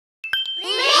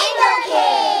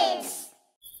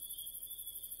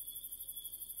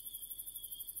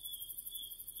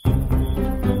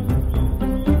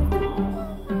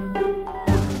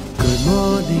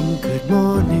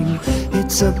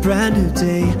It's a brand new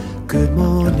day. Good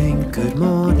morning, good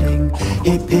morning.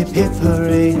 Hip hip hip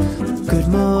hooray. Good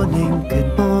morning,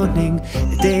 good morning.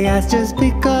 The day has just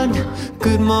begun.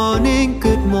 Good morning,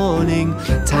 good morning.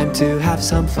 Time to have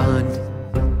some fun.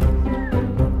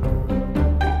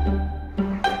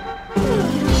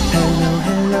 Hello,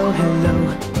 hello, hello.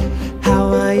 How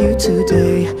are you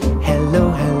today? Hello,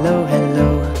 hello,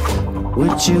 hello.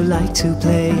 Would you like to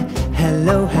play?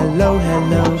 Hello, hello,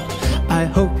 hello. I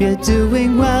hope you're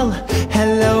doing well.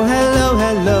 Hello, hello,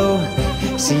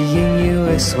 hello. Seeing you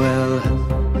as well.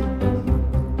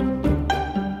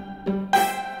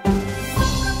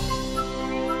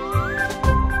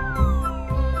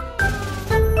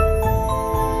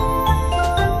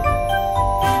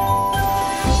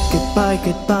 Goodbye,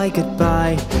 goodbye,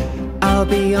 goodbye. I'll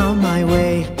be on my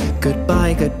way.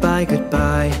 Goodbye, goodbye,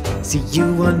 goodbye. See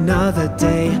you another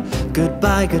day.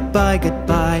 Goodbye, goodbye,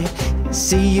 goodbye.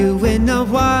 See you in a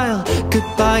while.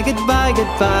 Goodbye, goodbye,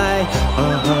 goodbye.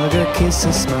 A hug, a kiss,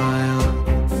 a smile.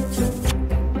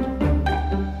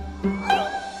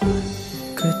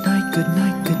 Good night, good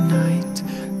night, good night.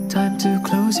 Time to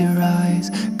close your eyes.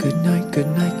 Good night,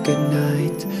 good night, good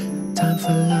night. Time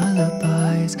for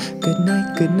lullabies. Good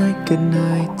night, good night, good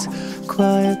night.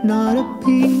 Quiet, not a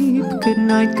peep. Good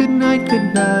night, good night,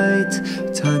 good night.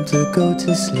 Time to go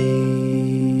to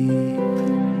sleep.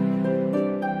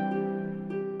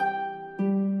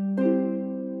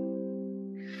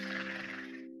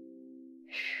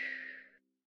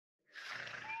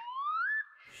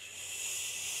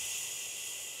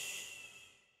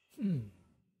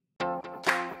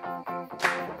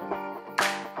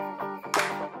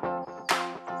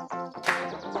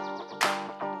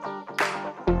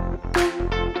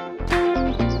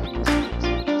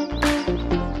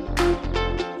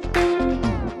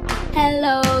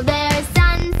 Hello.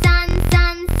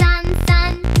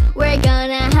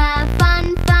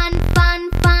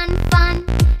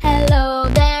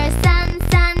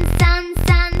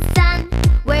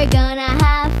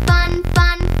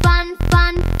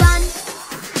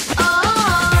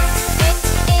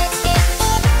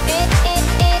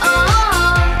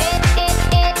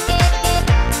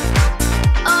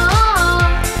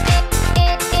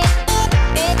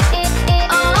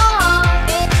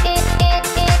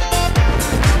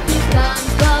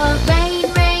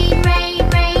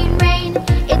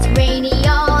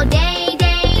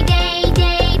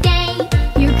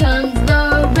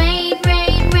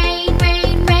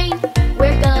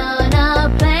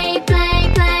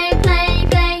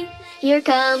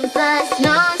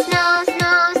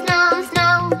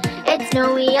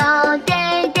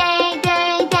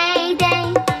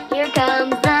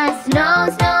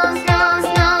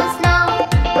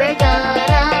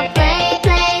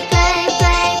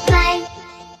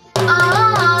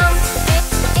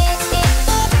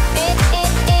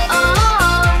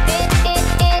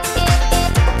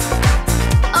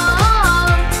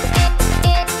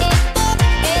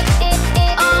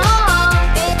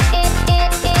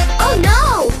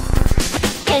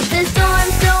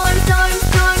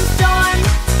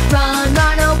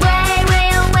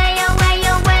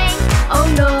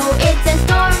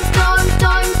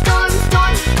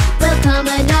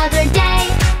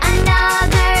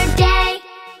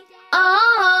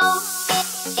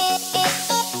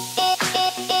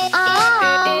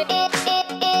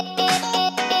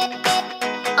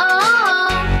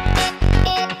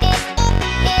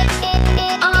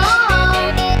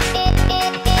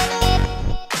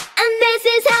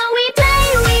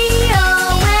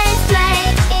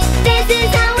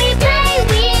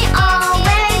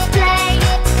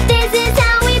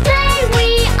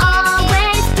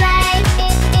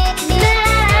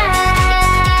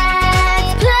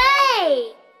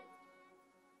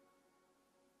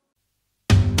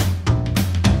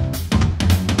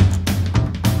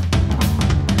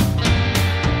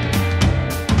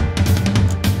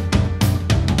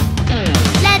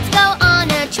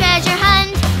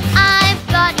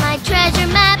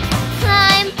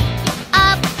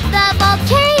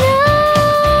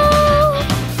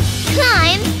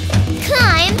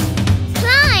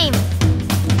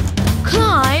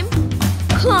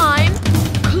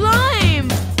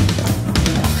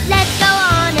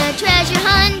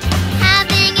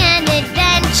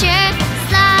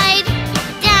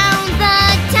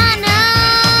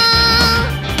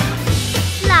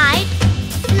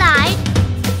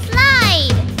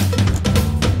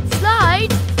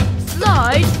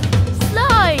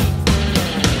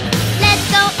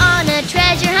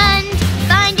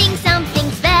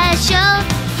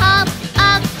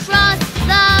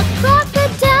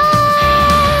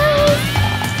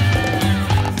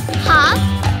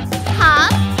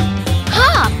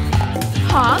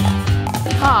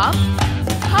 Hop,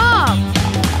 hop.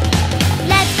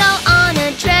 Let's go on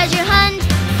a treasure hunt,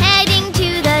 heading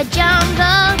to the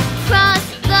jungle, cross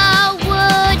the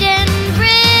wooden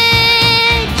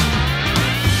bridge.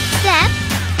 Step,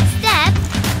 step,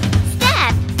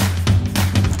 step.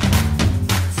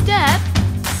 Step,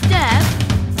 step,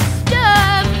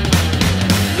 step.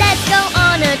 Let's go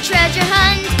on a treasure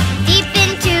hunt, deep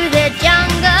into the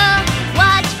jungle.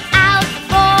 Watch out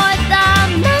for the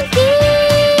monkeys.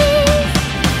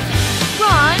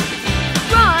 Run,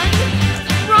 run,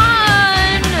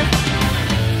 run.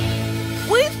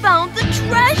 We found the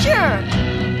treasure.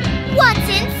 What's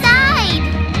inside?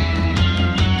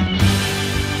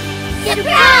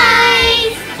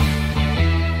 Surprise!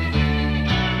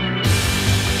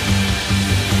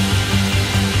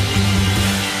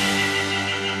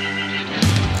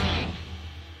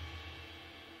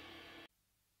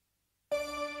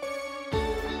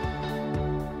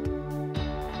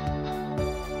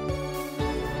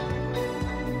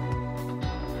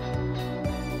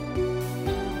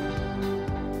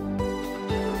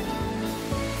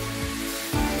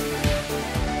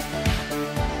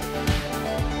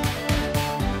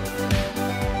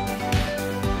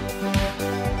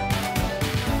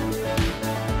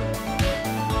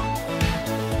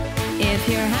 If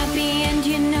you're happy and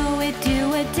you know it,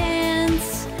 do a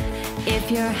dance. If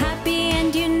you're happy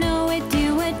and you know it,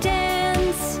 do a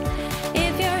dance.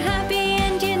 If you're happy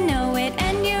and you know it,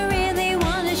 and you really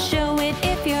want to show it.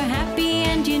 If you're happy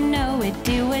and you know it,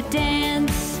 do a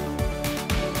dance.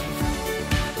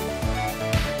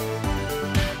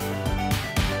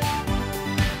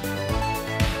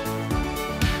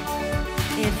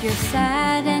 If you're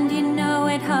sad and you know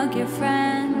it, hug your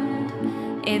friend.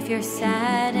 If you're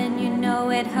sad and you know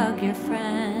it, hug your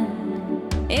friend.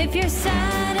 If you're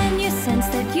sad and you sense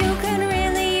that you could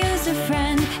really use a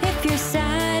friend. If you're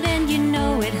sad and you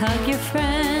know it, hug your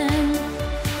friend.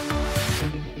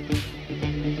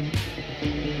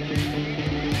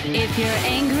 If you're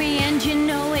angry and you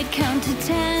know it, count to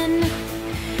 10.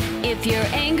 If you're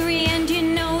angry and you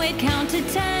know it, count to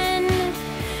 10.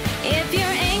 If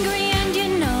you're angry and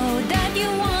you know that you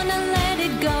wanna let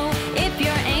it go. If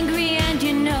you're angry and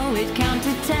you know it, count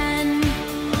to 10.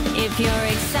 If you're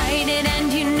excited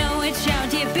and you know it, shout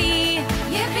yippee!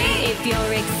 Yippee! If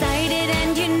you're excited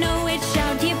and you know it,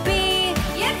 shout yippee!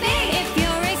 Yippee! If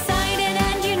you're excited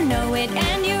and you know it,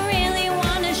 and you really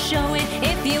wanna show it.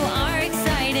 If you are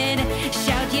excited,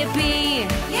 shout yippee!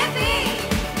 Yippee!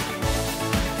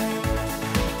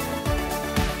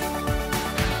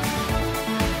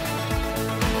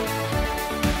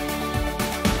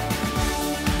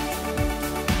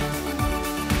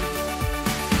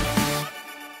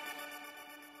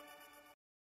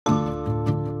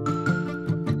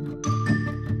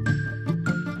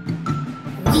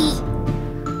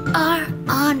 Are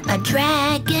on a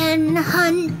dragon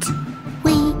hunt.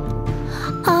 We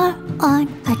are on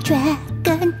a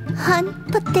dragon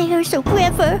hunt, but there's a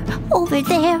river over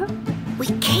there. We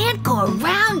can't go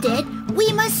around it.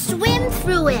 We must swim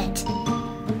through it.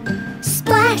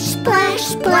 Splash, splash,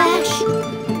 splash.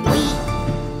 We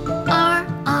are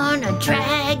on a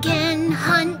dragon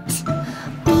hunt.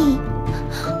 We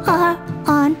are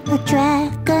on a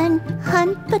dragon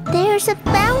hunt, but there's a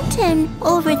mountain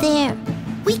over there.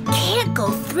 We can't go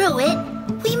through it.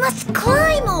 We must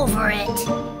climb over it.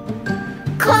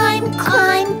 Climb,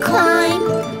 climb, climb.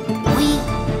 We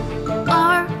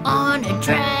are on a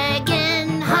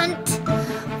dragon hunt.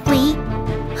 We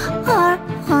are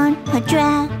on a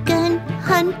dragon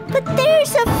hunt, but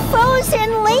there's a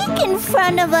frozen lake in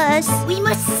front of us. We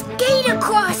must skate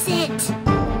across it.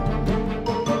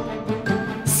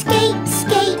 Skate,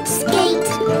 skate, skate.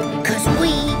 'Cause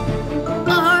we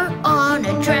are on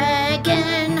a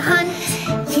dragon hunt.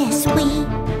 Yes, we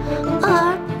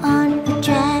are on a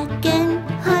dragon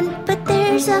hunt, but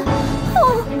there's a...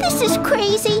 Oh, this is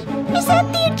crazy. Is that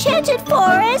the enchanted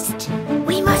forest?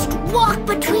 We must walk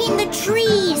between the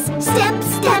trees. Step,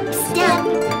 step, step.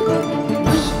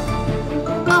 We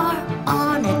are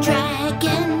on a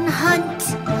dragon hunt.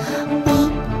 We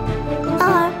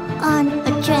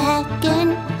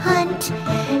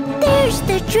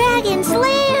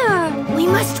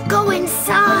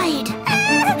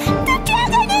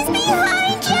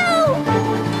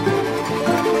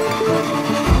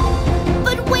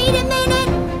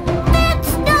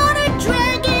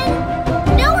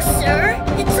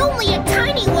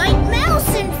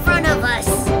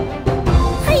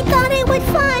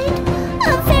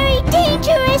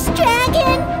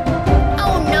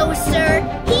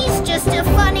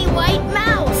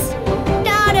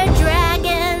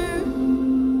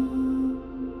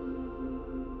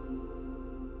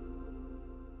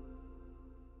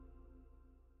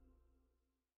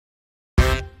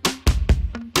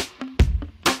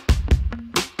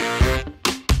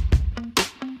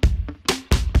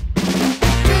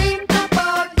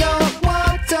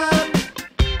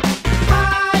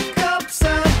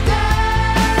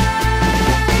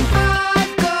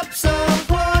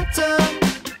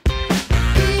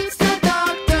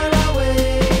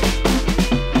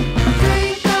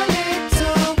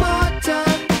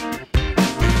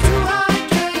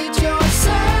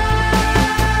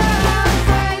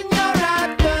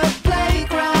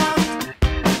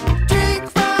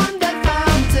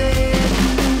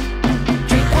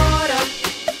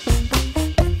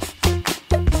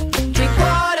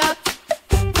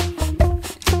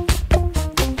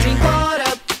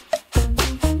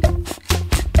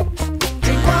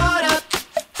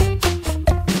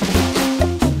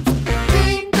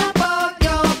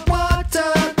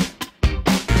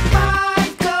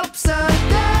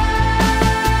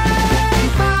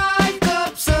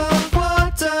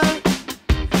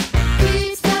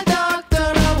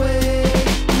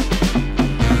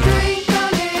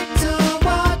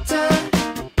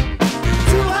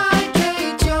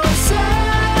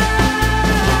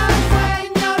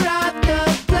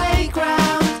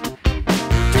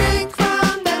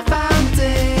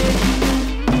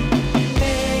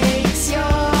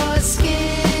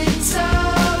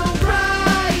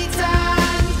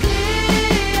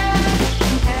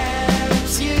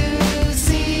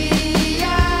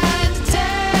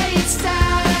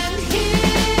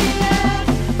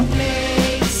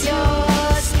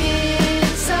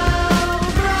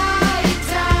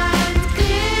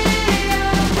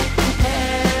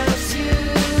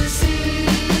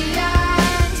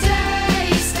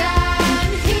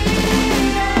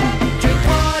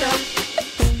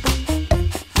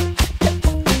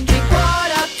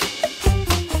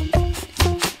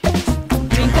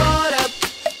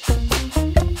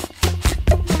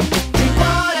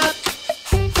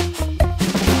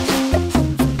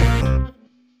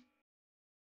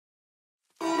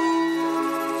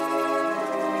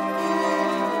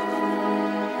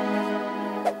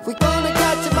gonna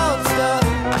catch a monster.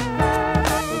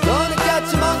 We're gonna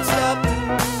catch a monster.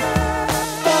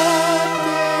 But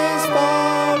this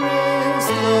forest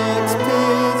looks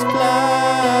pitch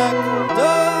black.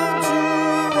 Don't you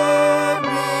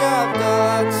worry, I've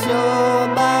got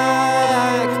your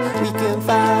back. We can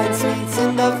find sweets in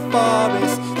the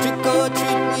forest. Trick or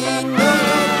treat, we know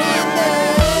you'll be there.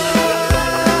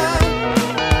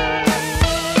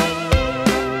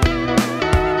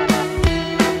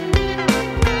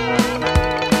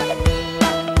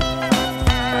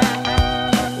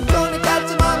 We're gonna catch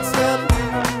a monster.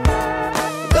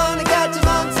 We're gonna catch a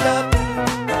monster.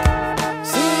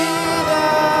 See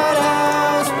that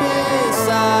house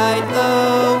beside the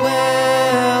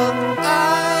well? I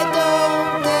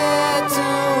don't dare to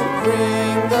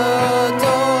ring the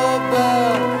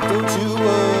doorbell. Don't you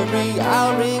worry,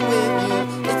 I'll ring with you.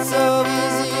 It's so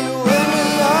easy when we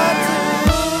are two.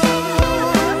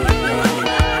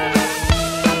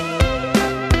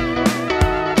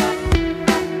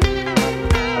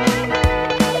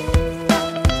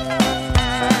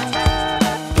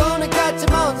 Gonna catch a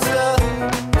monster.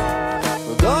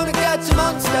 We're gonna catch a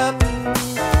monster.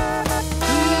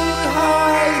 He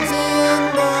hides in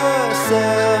the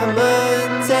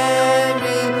cemetery.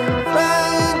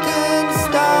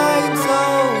 Frankenstein so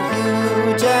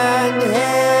huge and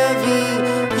heavy.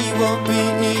 He won't be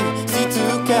easy to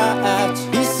catch.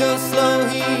 He's so slow,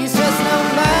 he's just no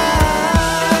match.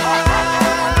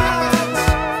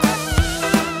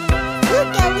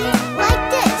 Look, Ellie, like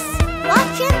this.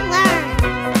 Watch and learn.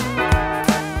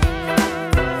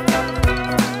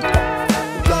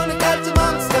 We're gonna catch a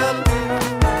monster.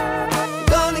 We're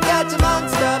gonna catch a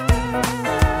monster.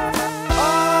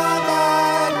 On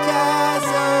that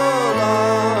castle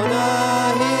on a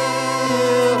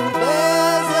hill,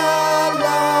 there's a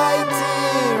light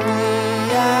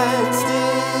eerie and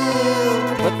still.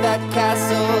 But that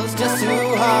castle's just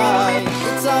too high.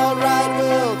 It's alright,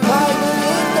 we'll climb it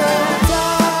in no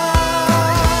time.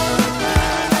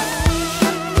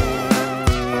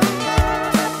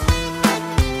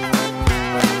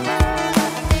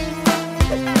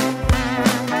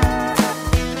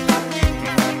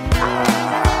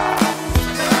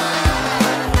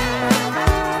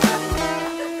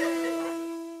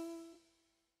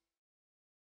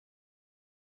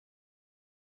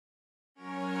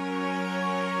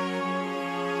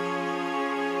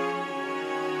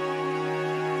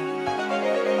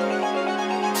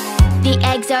 The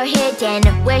eggs are hidden,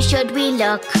 where should we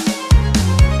look?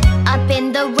 Up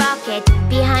in the rocket,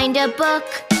 behind a book.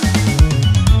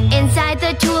 Inside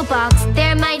the toolbox,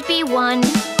 there might be one.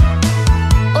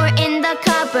 Or in the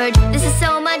cupboard, this is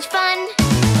so much fun.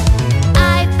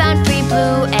 I found 3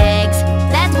 blue eggs,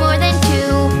 that's more than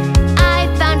 2. I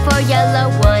found 4 yellow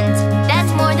ones,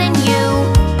 that's more than you.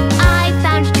 I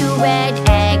found 2 red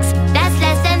eggs, that's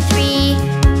less than 3.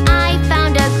 I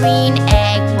found a green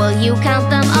egg, will you count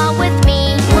them all with me?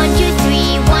 1, 2,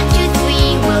 3, 1, 2,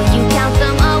 3, will you count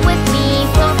them all with me?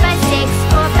 4, 5, 6,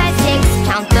 4, 5, 6,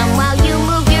 count them while you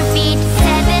move your feet.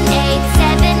 7, 8,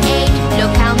 7, 8,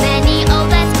 look how many, oh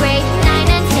that's great. 9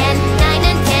 and 10, 9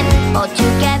 and 10, all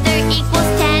together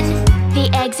equals 10. The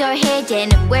eggs are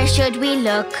hidden, where should we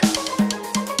look?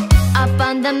 Up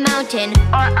on the mountain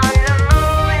or on the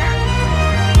moon?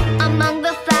 Among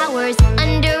the flowers,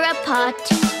 under a pot.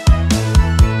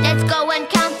 Let's go and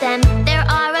count them, there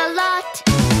are a lot.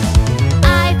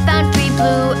 I found 3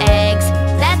 blue eggs,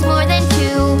 that's more than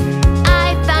 2.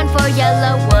 I found 4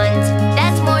 yellow ones,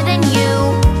 that's more than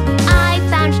you. I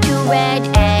found 2 red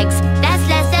eggs, that's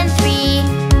less than 3.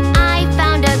 I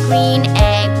found a green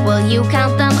egg, will you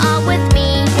count them all with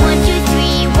me? 1, 2,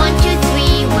 3, 1, 2,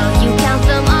 3, will you count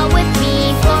them all with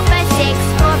me? 4, 5, 6,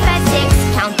 4, 5,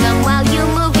 6, count them while you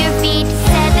move your feet.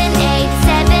 7, 8,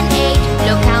 7, 8,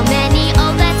 look how many,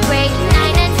 oh that's great.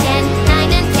 9 and 10,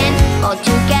 9 and 10, all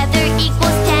together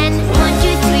equals 10. 1,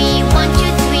 2, 3, 1,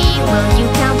 2, 3, will you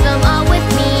count them all with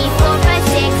me? 4, 5,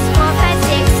 6, 4, 5,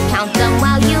 6, count them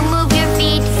while you move your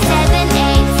feet. 7,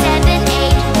 8, 7,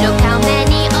 8, look how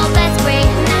many, oh that's great.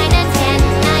 9 and 10,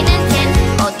 9 and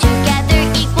 10, all together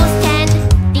equals 10.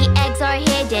 The eggs are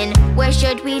hidden, where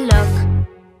should we look?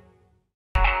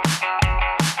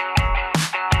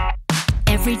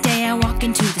 Every day I walk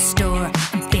into the store,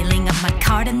 I'm filling up my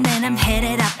cart and then I'm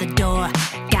headed out the door.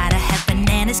 Gotta have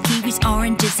bananas, kiwis,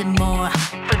 oranges and more.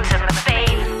 Fruits of the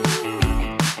faith.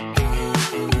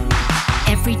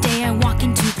 Every day I walk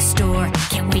into the store,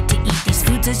 can't wait to eat these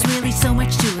foods, there's really so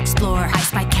much to explore. I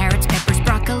spy carrots, peppers,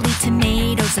 broccoli,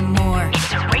 tomatoes and more.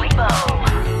 It's a rainbow.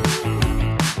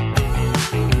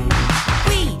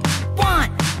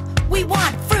 We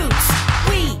want fruits.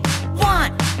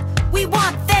 We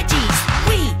want veggies.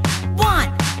 We want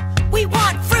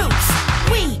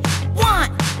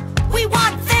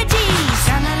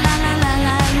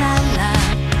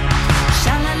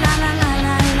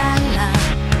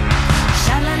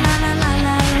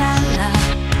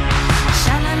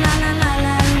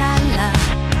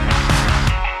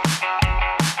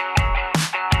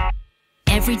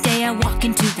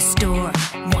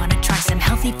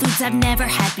foods I've never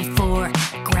had before.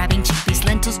 Grabbing chickpeas,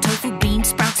 lentils, tofu, beans,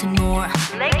 sprouts, and more.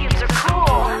 Legumes are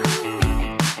cool.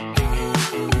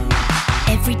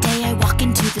 Every day I walk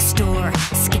into the store.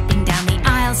 Skipping down the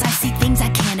aisles, I see things I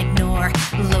can't ignore.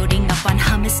 Loading up on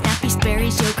hummus, snappies,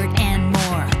 berries, yogurt, and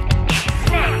more.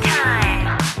 Snack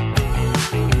time.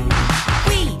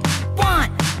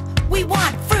 We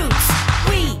want fruits.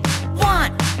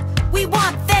 We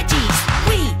want veggies.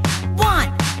 We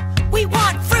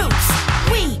want fruits.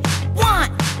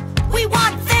 We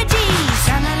want veggies.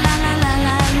 Sha la la la la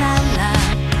la la la.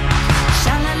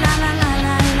 Sha la la la la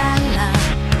la la la.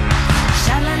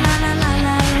 Sha la la la la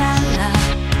la la la.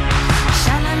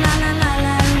 Sha la la la la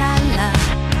la la la.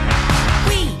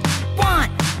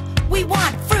 We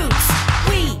want fruits.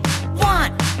 We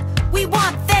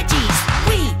want veggies.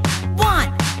 We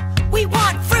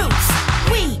want fruits.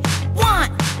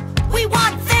 We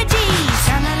want veggies.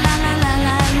 Sha la la la la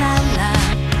la la la.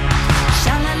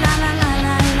 Sha la la la la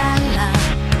la la la.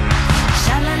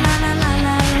 Sha la la la la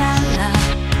la la la.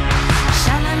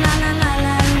 Sha la la la la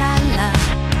la la la.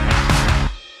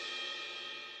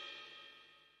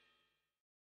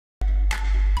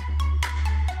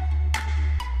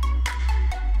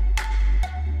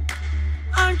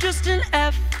 I'm just an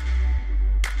F.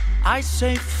 I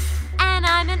say f. And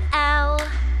I'm an L.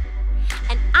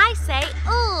 And I say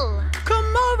ooh.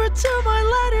 Come over to my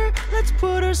letter. Let's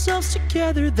put ourselves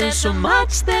together. There's so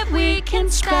much that we can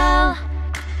spell.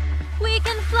 We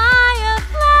can fly a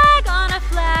flag on a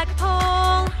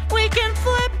flagpole. We can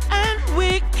flip and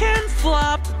we can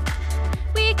flop.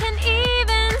 We can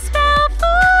even spell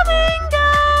flamingo.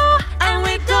 And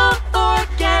we don't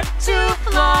forget to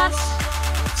floss.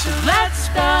 So let's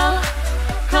spell.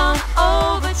 Come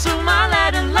over to my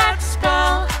letter. Let's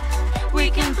spell. We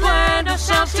can blend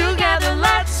ourselves together.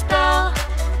 Let's spell.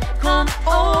 Come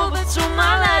over to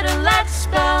my letter. Let's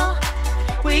spell.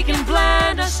 We can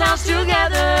blend ourselves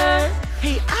together.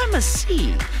 Hey, I'm a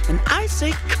C, and I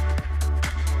say k.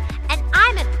 And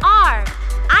I'm an R.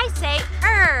 I say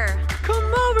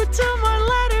Come over to my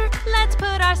letter. Let's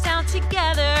put our sounds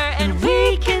together. And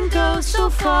we can go so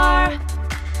far.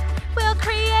 We'll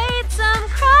create some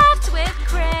crafts with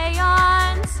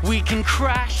crayons. We can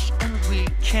crash and we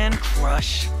can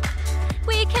crush.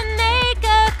 We can make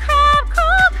a crab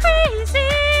crawl crazy.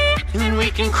 And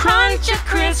we can crunch a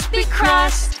crispy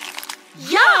crust.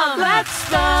 Yum! Let's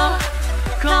spell.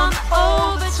 Come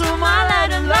over to my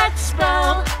letter. Let's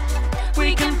spell.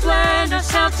 We can blend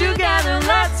ourselves together.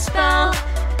 Let's spell.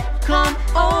 Come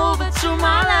over to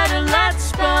my letter. Let's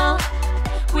spell.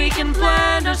 We can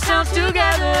blend ourselves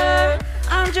together.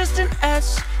 I'm just an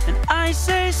S, and I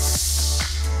say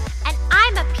S. And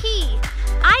I'm a P.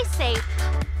 I say P.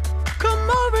 Come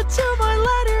over to my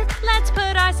letter. Let's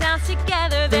put our sounds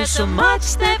together. There's so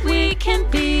much that we can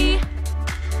be.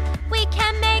 We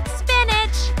can make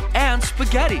spinach. And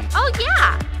spaghetti. Oh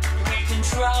yeah! We can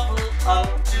travel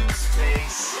up to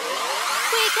space.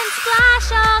 We can splash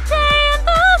all day in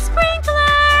the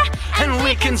sprinkler. And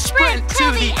we can sprint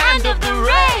to the end of the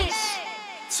race.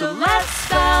 So let's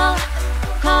spell.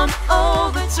 Come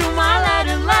over to my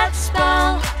letter. Let's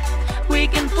spell. We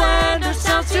can blend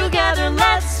ourselves together.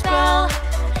 Let's spell.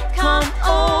 Come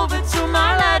over to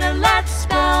my letter. Let's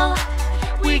spell.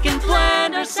 We can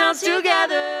blend ourselves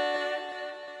together.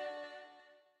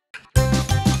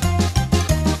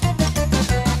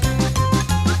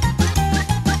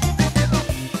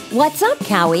 What's up,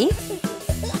 Cowy?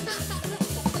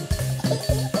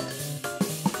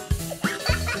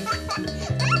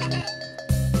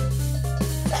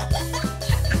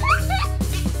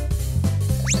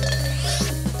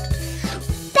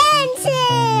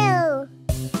 Pencil!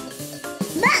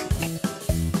 Book!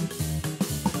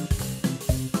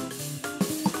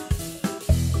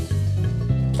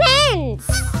 Friends!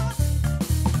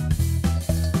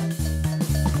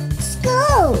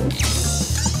 School!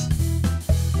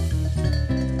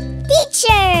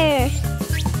 Teacher!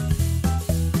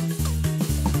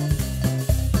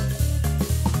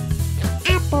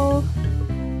 Apple!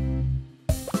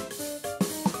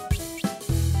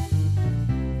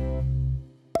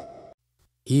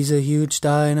 He's a huge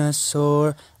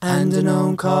dinosaur and a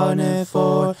known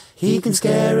carnivore. He can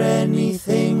scare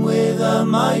anything with a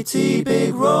mighty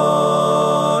big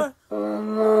roar.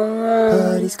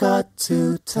 But he's got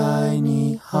two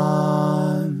tiny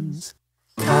arms.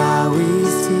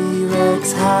 Cowy's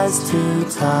T-Rex has two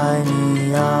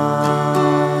tiny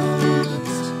arms.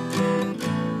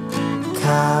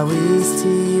 Cowy's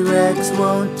T-Rex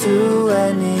won't do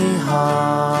any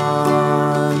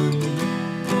harm.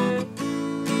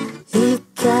 He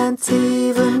can't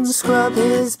even scrub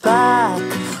his back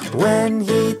when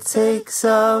he takes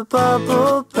a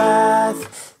bubble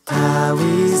bath.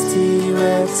 Cowy's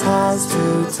T-Rex has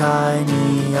 2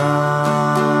 tiny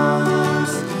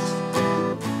arms.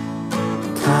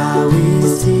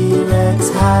 Cowy's T-Rex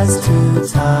has 2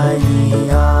 tiny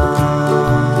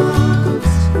arms.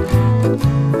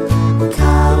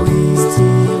 Cowy's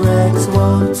T-Rex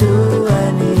won't do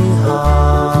any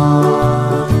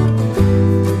harm.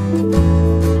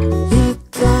 He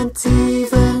can't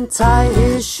even tie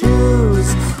his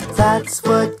shoes. That's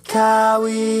what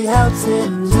Cowy helps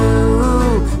him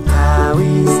do.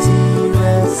 Cowy's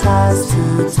T-Rex has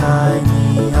 2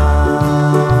 tiny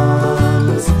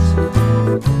arms.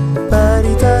 But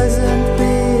he doesn't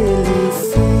really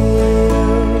feel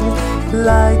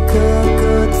like a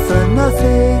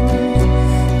good-for-nothing,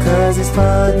 'cause his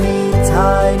funny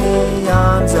tiny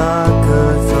arms are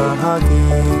good for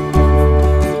hugging.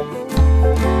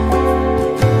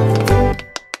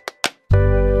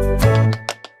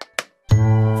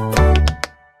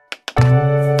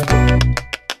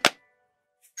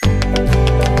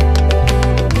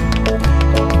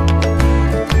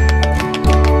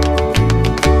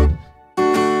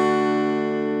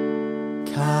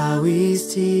 Cowy's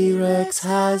T-Rex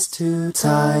has 2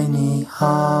 tiny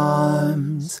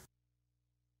arms.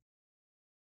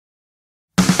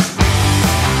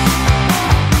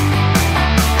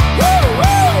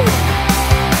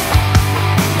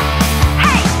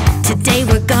 Today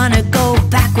we're gonna go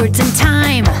backwards in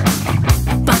time.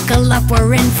 Buckle up,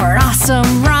 we're in for an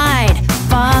awesome ride.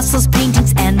 Fossils,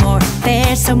 paintings, and more.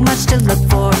 There's so much to look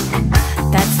for.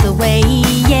 That's the way,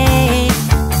 yeah.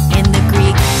 In the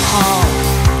Greek hall,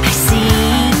 I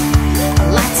see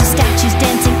lots of statues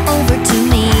dancing over to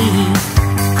me.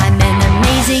 I'm an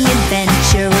amazing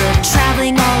adventurer,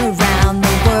 traveling all around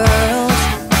the world.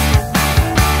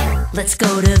 Let's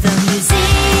go to the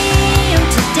museum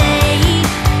today.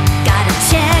 Gotta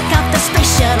check out the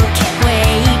space shuttle, can't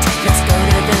wait. Let's go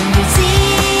to the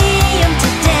museum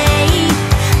today.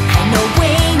 I know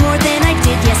way more than I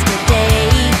did yesterday.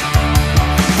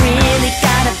 Really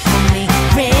gotta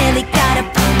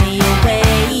pull me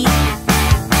away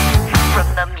from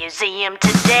the museum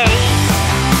today.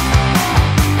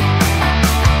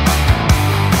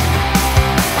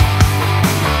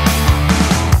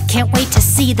 Can't wait to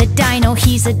see the dino,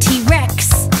 he's a T-Rex.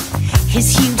 His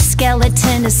huge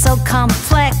skeleton is so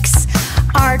complex.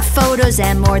 Art, photos,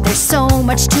 and more, there's so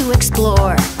much to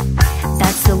explore.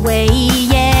 That's the way,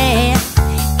 yeah.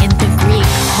 In the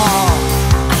Greek hall,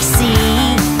 I see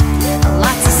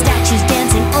lots of statues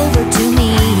dancing over to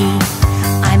me.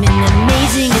 I'm an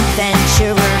amazing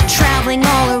adventurer, traveling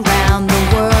all around the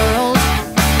world.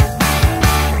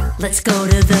 Let's go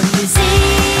to the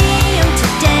museum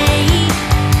today.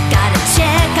 Gotta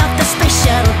check out the space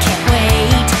shuttle, can't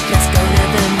wait. Let's go to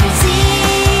the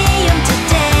museum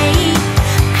today.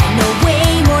 I know way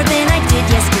more than I did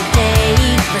yesterday.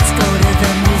 Let's go to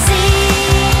the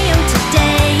museum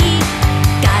today.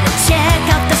 Gotta check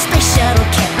out the space shuttle,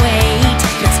 can't wait.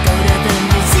 Let's go to the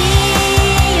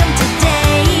museum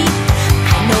today.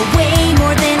 I know way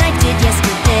more than I did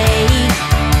yesterday.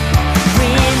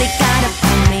 Really gotta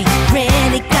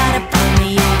pull me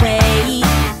away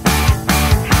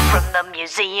from the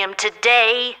museum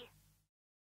today.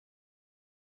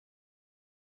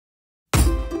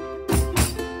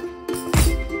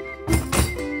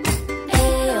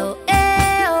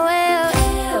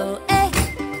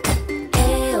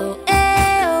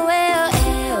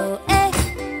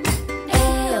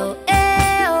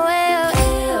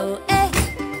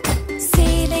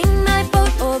 Sailing my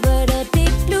boat over the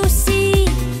big blue sea.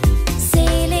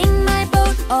 Sailing my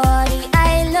boat, all the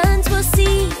islands will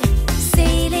see.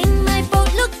 Sailing my boat,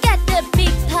 look at the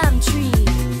big palm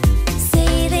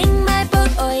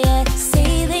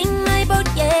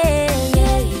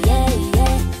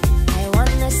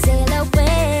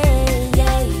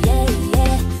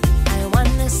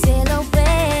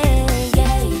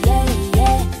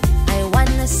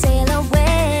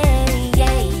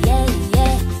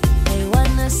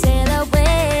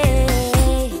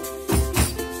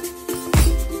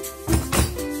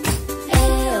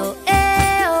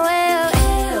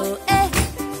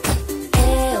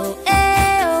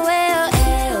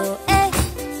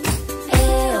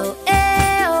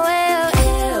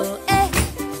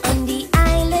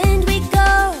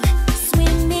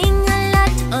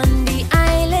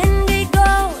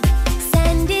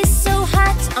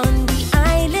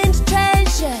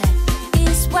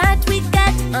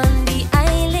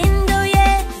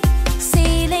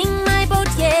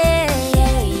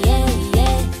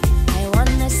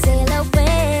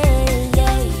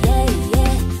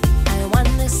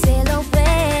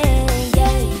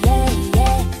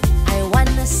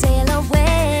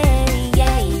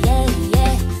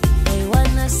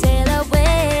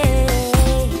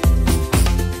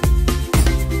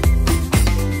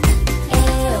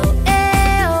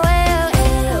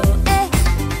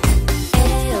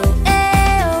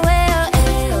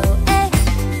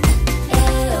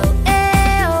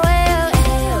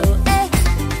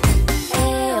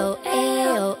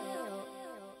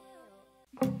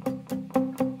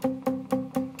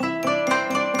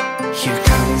Here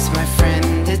comes my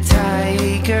friend the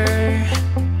tiger.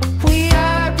 We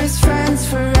are best friends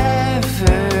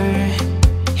forever.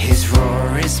 His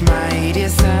roar is mighty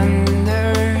as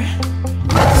thunder,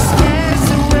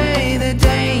 scares away the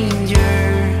danger.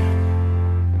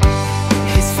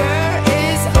 His fur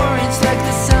is orange like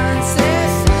the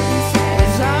sunset,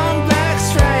 with long black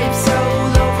stripes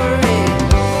all over it.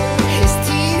 His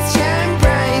teeth shine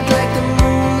bright like the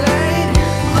moonlight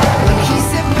when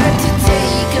he's about to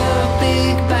take a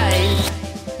big bite.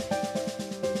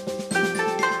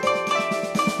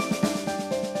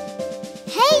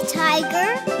 Hey,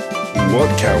 Tiger. What,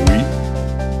 Cowy?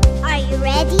 Are you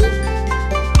ready?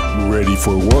 Ready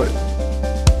for what?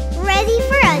 Ready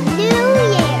for a new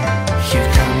year. Here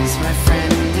comes my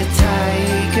friend the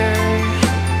tiger.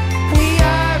 We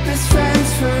are best friends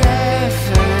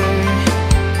forever.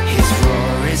 His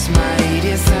roar is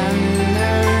mighty as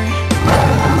thunder,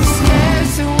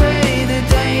 scares away the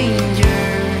danger.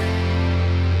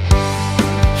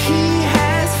 He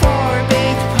has 4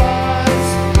 big paws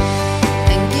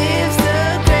and gives the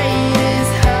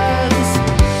greatest hugs.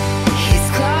 His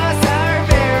claws are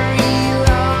very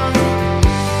long.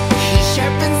 He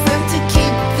sharpens them to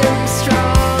keep them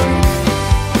strong.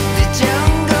 The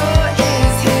jungle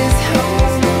is his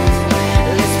home.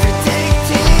 Let's protect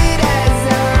it as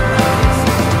our own.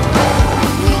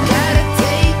 We gotta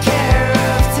take care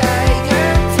of Tiger,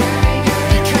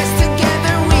 because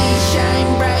together we shine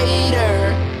brighter.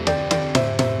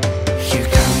 Here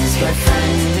comes my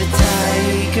friend the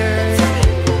tiger.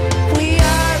 We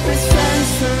are best friends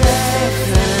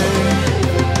forever.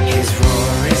 His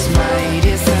roar is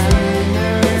mighty as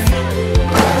thunder,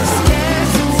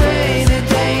 scares away the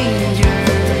danger.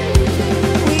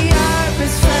 We are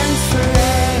best friends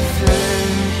forever.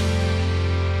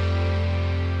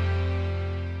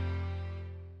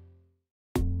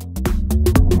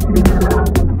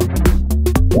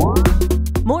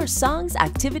 More songs,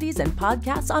 activities, and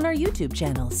podcasts on our YouTube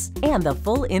channels, and the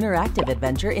full interactive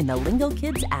adventure in the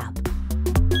Lingokids app.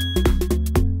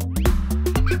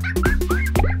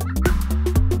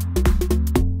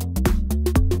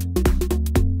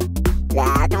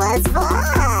 That was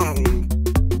fun.